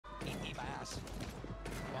ass.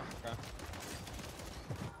 Okay.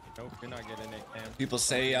 Nope, you're not getting it, Cam. People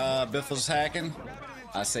say Biffle's hacking.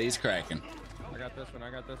 I say he's cracking. I got this one.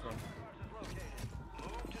 I got this one.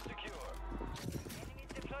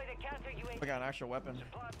 I got an actual weapon.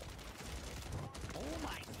 Oh my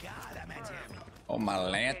god, that man's here. Oh my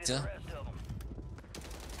Lanta.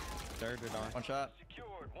 Third it on. One shot.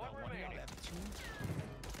 One of y'all left.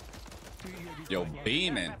 Two UAVs Yo, right here.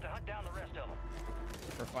 beaming.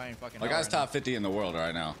 We're fighting fucking. My guy's top 50 in the world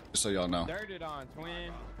right now, just so y'all know. Third it on,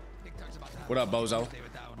 twin. Big talks about that. What up, bozo? Stay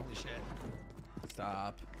with that one. Holy shit.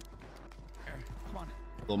 Stop. Here, come on.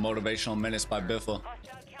 Little motivational minutes by Biffle.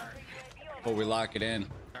 Before we lock it in.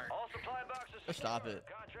 Just stop it.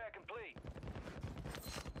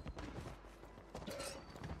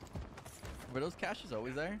 Were those caches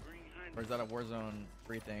always there? Or is that a Warzone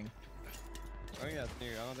free thing? I think that's new.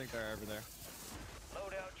 I don't think they're ever there.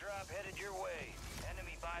 Loadout drop headed your way.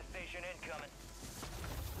 Enemy buy station incoming.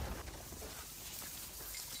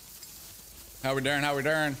 How we doing? How we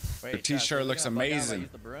doing? Wait, Your t-shirt looks amazing.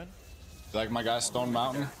 You like my guy Stone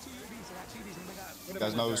Mountain? You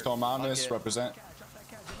guys know who Stone Mountain is? Represent.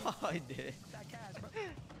 Oh, I did.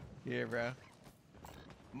 Yeah, bro.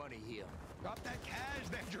 Money here. Drop that cash,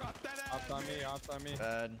 then drop that ass. Ops on me, ops on me.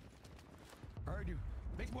 Bad. Heard you.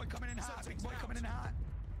 Big boy coming in hot. Big boy coming in hot.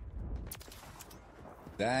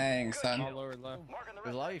 Dang, son. All lower left.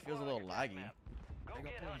 The lobby feels a little laggy. Go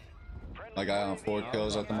get hunting. My guy on 4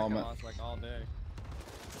 kills at the moment. Lost like all day.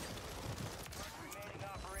 Remaining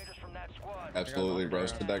operators from that squad. Absolutely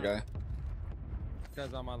roasted that guy. This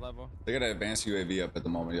guy's on my level. They got an advanced UAV up at the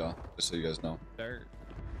moment, y'all. Just so you guys know. Dirt.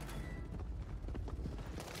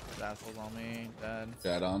 Assholes on me. Dead.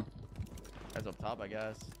 Got on. Guys up top, I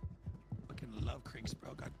guess. Fucking love creeks,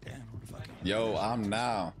 bro. God damn. Fucking. Yo, I'm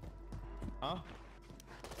now. Huh?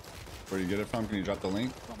 Where do you get it from? Can you drop the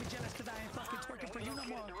link? Don't be jealous because I ain't fucking twerking for you no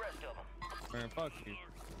more. The rest of them. Man, fuck you.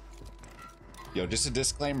 Yo, just a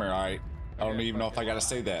disclaimer, all right? I don't Okay, even know fuck if I it. gotta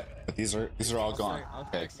say that, but these are all gone. I'll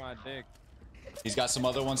Okay. take my dick. He's got some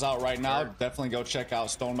other ones out right now. Definitely go check out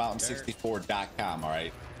stonemountain64.com, all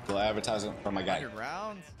right? Still advertising for my guy. 100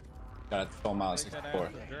 rounds? Got it, Stone Mountain Take that 64.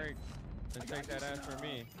 ass for Drake. Then take that ass for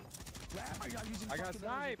me. Ram, are y'all using I got fucking-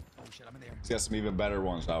 sniped. Oh shit, I'm in there. He's got some even better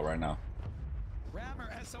ones out right now. Rammer,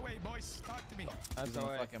 SOA, boys. Talk to me. That's He's the in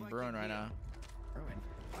way. fucking Bruin right now.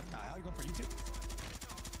 What the hell? You going for YouTube?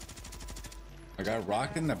 I got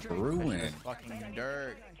rocking the Bruin. Fucking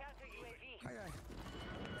dirt. Aye, aye.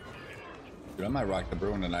 Dude, I might rock the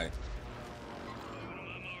Bruin tonight.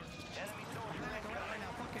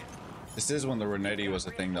 This is when the Renetti was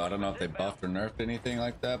a thing, though. I don't know if they buffed or nerfed anything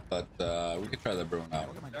like that, but we could try the Bruin out.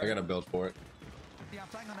 I got a build for it. Yeah, I'm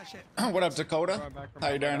flying on that shit. What up, Dakota? How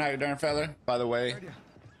you doing? How you doing, fella? By the way, Heard ya.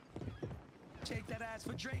 Shake that ass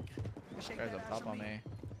for Drake. Shake Guys that up ass top for on me.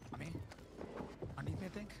 On me? Underneath me, I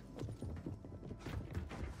think.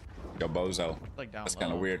 yo, Bozo. Like down That's low.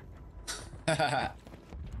 kind of weird.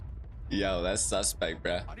 Yo, that's suspect,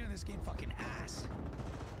 bruh. Audio in this game fucking ass.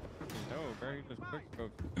 No, bro, you just quick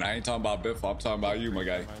scope. And I ain't talking about Biffle. I'm talking about you, my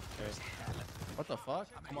guy. What the fuck?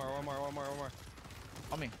 One more.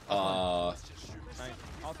 On me. Uh, Nice.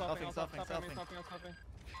 All Stuffing, all stuffing, stuffing. stuffing.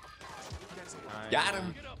 got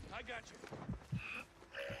him.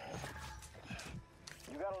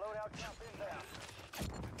 You got a loadout drop inbound.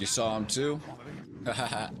 You saw him too?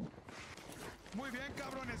 Muy bien,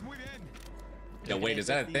 cabrones, muy bien. Yo, wait, is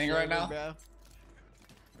that a thing right now? Bro.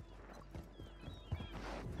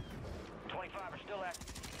 25 are still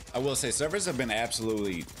active. I will say, servers have been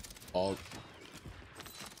absolutely all.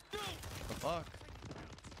 What the fuck?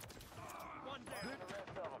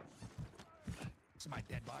 It's my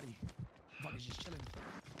dead body. Fuck is just chilling.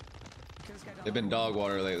 Kill this guy down They've been low. dog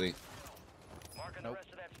water lately. Marking Nope. the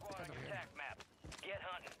rest of that squad on your attack map. Get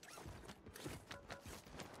hunting.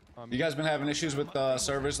 You guys been having issues with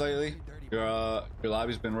servers lately? Your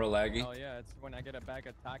lobby's been real laggy. Oh yeah, it's when I get a bag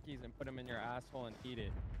of Takis and put them in your asshole and eat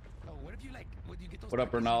it. Oh, what if you like, when you get those What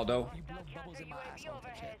up, packets, Ronaldo? You blow bubbles in my asshole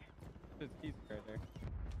type shit. It's easy right there.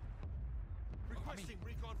 Requesting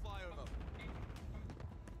recon flyover.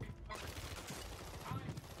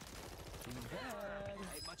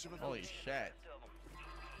 Ain't much of a Holy shit.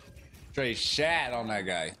 Straight shat on that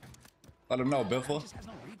guy. Let him know, Biffle. Just has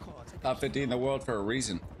no recoil. It's like Top 50 in the world for a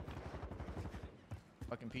reason.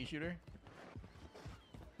 Fucking pea shooter.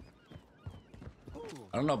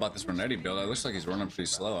 I don't know about this Renetti build. It looks like he's running pretty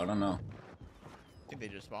slow. I don't know. I think they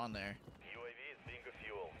just spawned there. UAV is being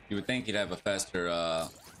fuel. You would think he'd have a faster,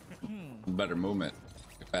 better movement.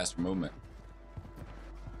 A faster movement.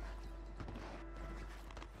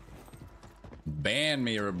 Ban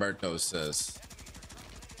me, Roberto says.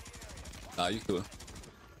 You cool.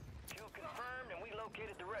 Kill confirmed, and we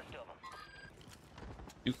located the rest of them.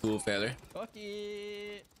 You cool, feather. Fuck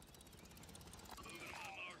it.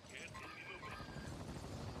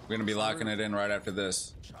 We're gonna be locking it in right after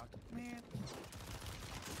this. Shock. Man.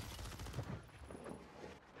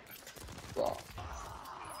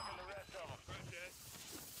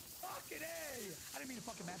 Fucking A! I didn't mean to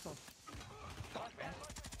fucking mantle. Fuck, man.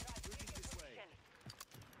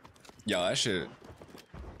 Yo, that shit.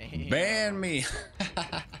 Ban me.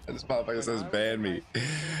 This motherfucker says ban me.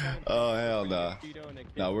 Oh, hell no.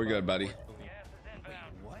 No, we're good, buddy. Gas is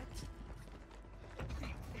inbound. What?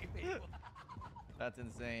 That's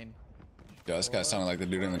insane. Yo, this guy sounded like the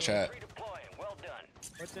dude in the chat. Redeploying. Well done.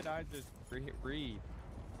 What did I just read?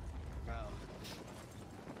 Bro.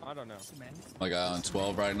 I don't know. Listen, man. My guy on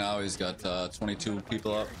 12 right now. He's got 22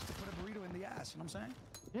 people up. Put a burrito in the ass, you know what I'm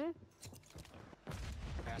saying?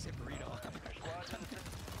 I said burrito.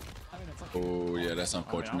 I mean, it's like Oh, yeah, that's I mean,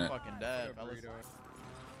 I'm unfortunate. fucking dead, fellas.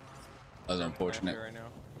 That's unfortunate. Right now.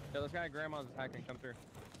 Yeah, this guy grandma's attacking. Come through.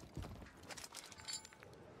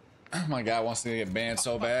 My guy wants to get banned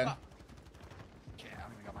so bad. yeah, I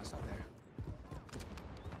don't even got myself there.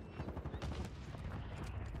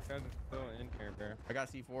 Guys are still in here, bro. I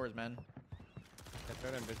got C4s, man. Yeah,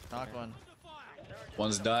 throw them bitches Knock in there. one.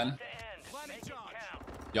 One's done. To end. Make it count.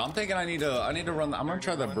 Yo, I'm thinking I need to run. I'm gonna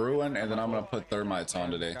try the Bruin, and then I'm gonna put thermites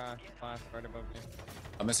on today. Guy, flash right above me.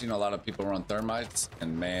 I've been seeing a lot of people run thermites,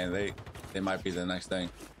 and man, they might be the next thing.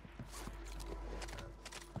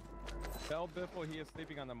 Tell Biffle he is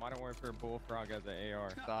sleeping on the Modern Warfare Bullfrog as an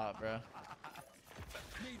AR. Stop, bro.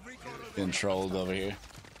 Getting trolled over here.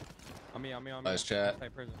 On me. Nice chat.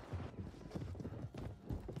 Inside prison.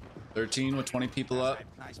 13 with 20 people up.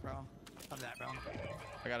 Nice, bro. Love that, bro.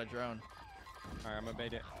 I got a drone. Alright, I'm gonna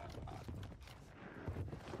bait it.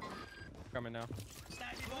 Coming now.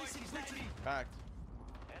 Backed.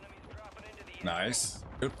 Enemies dropping into the Nice.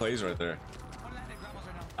 Good plays right there.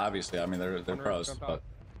 Obviously, I mean they're pros, but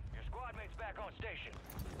Your squad mates back on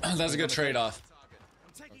station. that's a good trade-off.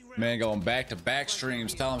 Man, going back to back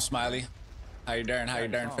streams. Tell him, Smiley. How you doing? How you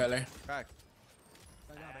doing, fella? Backed.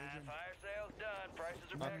 Fire sales done. Prices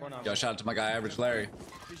are Knock back. one off. Yo, shout out to my guy, Average Larry.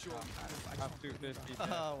 Top 250.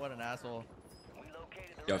 What an asshole. We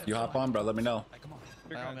located the Yo, if you hop on, bro, let me know. Come on.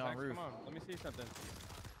 Here, Fire guys, me on Max, roof. Come on, let me see something.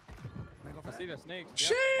 Let me go for I that. see the snakes. Sheesh.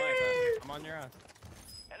 Yep, I'm on your ass.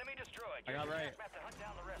 enemy destroyed. I got Use your right. map to hunt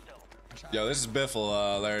down the rest of them. Yo, this is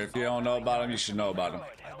Biffle, Larry. If you don't know about him, you should know about him.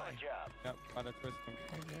 Hell of a job. Yep, about to twist him.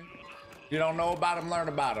 You don't know about him, learn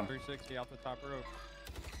about him. 360 out the top rope.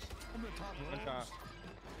 One shot.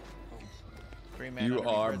 3-man You underneath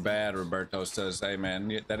are prison. bad, Roberto says. Hey, man,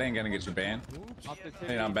 that ain't gonna get you banned. Off the tip.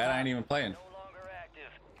 Hey, I'm bad. I ain't even playing. No longer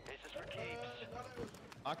active. This is for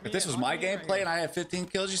keeps. Lock me If this in, was lock my me in right gameplay here. and I had 15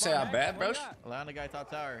 kills, you say I'm bad, bro? Land the guy top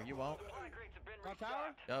tower. You won't. Supply crates have been Top tower?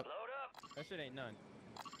 restocked. Yep. Load up. That shit ain't none.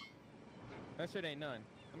 That shit ain't none.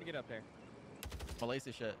 Let me get up there.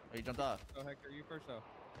 Malaysia shit. Oh, you jumped off. Go, Hector, you first though.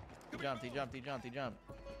 He jumped. He jumped. He jumped. He jumped.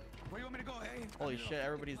 Where you want me to go? Hey. Holy shit.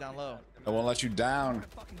 Everybody's down low. I won't let you down. Where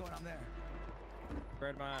the fucking going on there?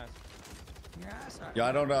 Spread my ass. Your ass? Alright. Yo,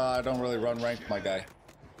 I don't really run ranked, my guy.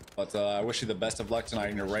 But I wish you the best of luck tonight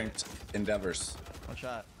in your ranked endeavors. One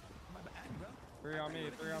shot. My bad, bro. Three on me,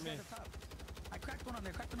 three on me. I cracked one on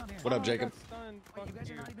there. Cracked one on there. What up, Jacob? Stunned. Wait, Fuck you guys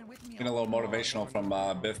you. are not even with me. Getting a little motivational from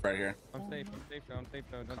Biff right here. I'm safe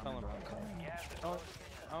though, Don't tell him. Gas is Oh,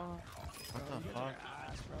 oh, What the fuck?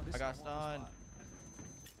 Ass, bro. This I got is stunned.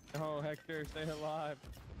 oh, Hector, stay alive.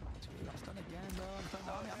 Dude, I'm stunned again, bro. I'm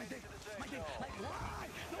stunned. I'm addicted. Like, why?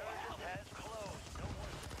 No help. has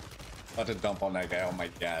closed. About to dump on that guy. Oh my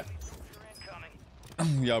god. You're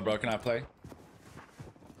incoming. Yo, bro, can I play?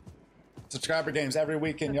 Subscriber games every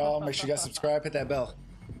weekend, y'all. Make sure you guys subscribe. Hit that bell.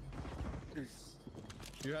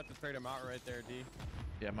 You have to trade him out right there, D.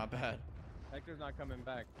 Yeah, my bad. Hector's not coming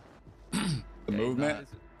back. The movement.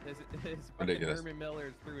 His fucking Ridiculous. Herman Miller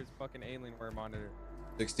is through his fucking Alienware monitor.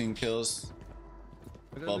 16 kills.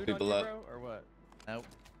 Was there 12 loot on people you, up. bro, or what? Nope.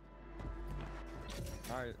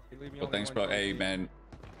 Alright, you leave me Well, only thanks, one bro. kill, Hey, D. man.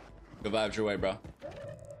 Good vibes your way, bro.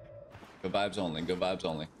 Good vibes only. Good vibes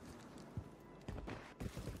only.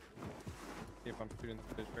 See if I'm shooting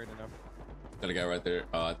the straight enough. Got a guy right there.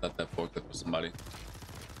 Oh, I thought that forklift was somebody.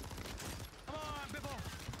 Come on, Biffle.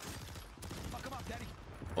 Fuck him up, daddy.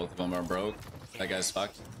 Both of them are broke. That guy's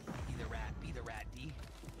fucked. Be the rat, D.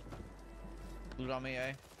 Loot on me,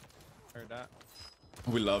 eh? Heard that.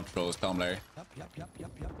 We love trolls. Tell him, Larry.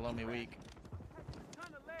 Yup. Below me weak.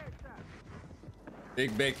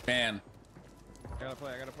 Big fan. I gotta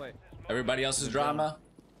play. Everybody else's drama.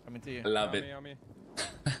 Coming to you. I love On it. me, on me.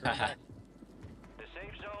 The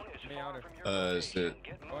safe zone is Me out of. Shit.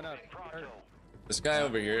 Going up. Hurt. This guy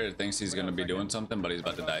over here thinks he's gonna be doing something, but he's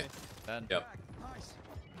about to die. Ben. Yep. Nice.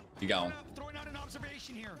 You got him. Throwing out an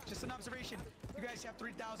observation here. Just an observation. You guys have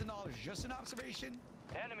 $3,000. Just an observation.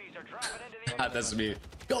 Enemies are dropping into the That's me.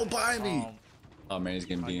 Go buy me. Oh man, he's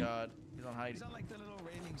getting Oh my beamed. god. He's on height. He's on like the little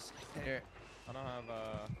railings. Here. I don't have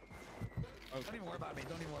Don't even worry about me.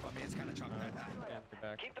 Don't even worry about me. It's kind of chalk. get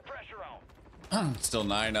back. Keep the pressure on. Still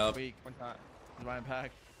 9 up. Weak. One time. He's buying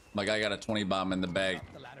pack. My guy got a 20 bomb in the bag.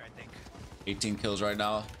 The ladder, I think. 18 kills right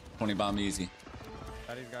now. 20 bomb easy.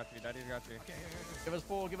 Daddy's got you. Daddy's got you. Give us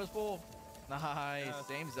full. Give us full. Nice.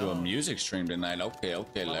 Same Do a zone. music stream tonight. Okay,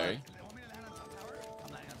 okay, Larry. Want me to land on top tower?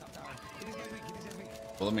 I'm landing on top tower. He's getting weak. He's getting weak.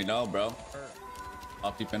 Well, let me know, bro. Hurt.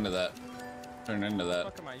 I'll peep into that. Turn into What that.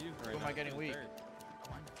 the fuck am I using right Who am now? I getting weak?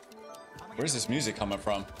 Where's this music coming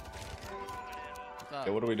from? What's up?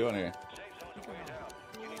 Okay, what are we doing here?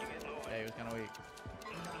 Yeah, he was kind of weak.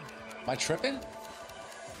 Am I tripping?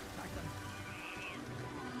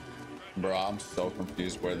 Bro, I'm so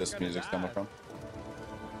confused where this music's coming from.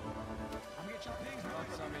 I'm gonna get your pings, bro.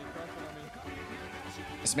 Cross it on me. Cross it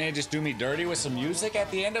on me. This man just do me dirty with some music at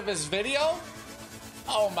the end of his video?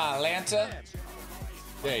 Oh my Lanta.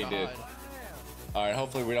 Yeah, he did. God. All right,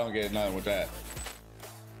 hopefully we don't get nothing with that.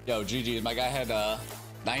 Yo, GG's. My guy had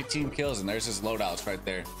 19 kills, and there's his loadouts right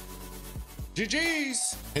there.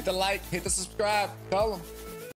 GG's. Hit the like, hit the subscribe. Tell him.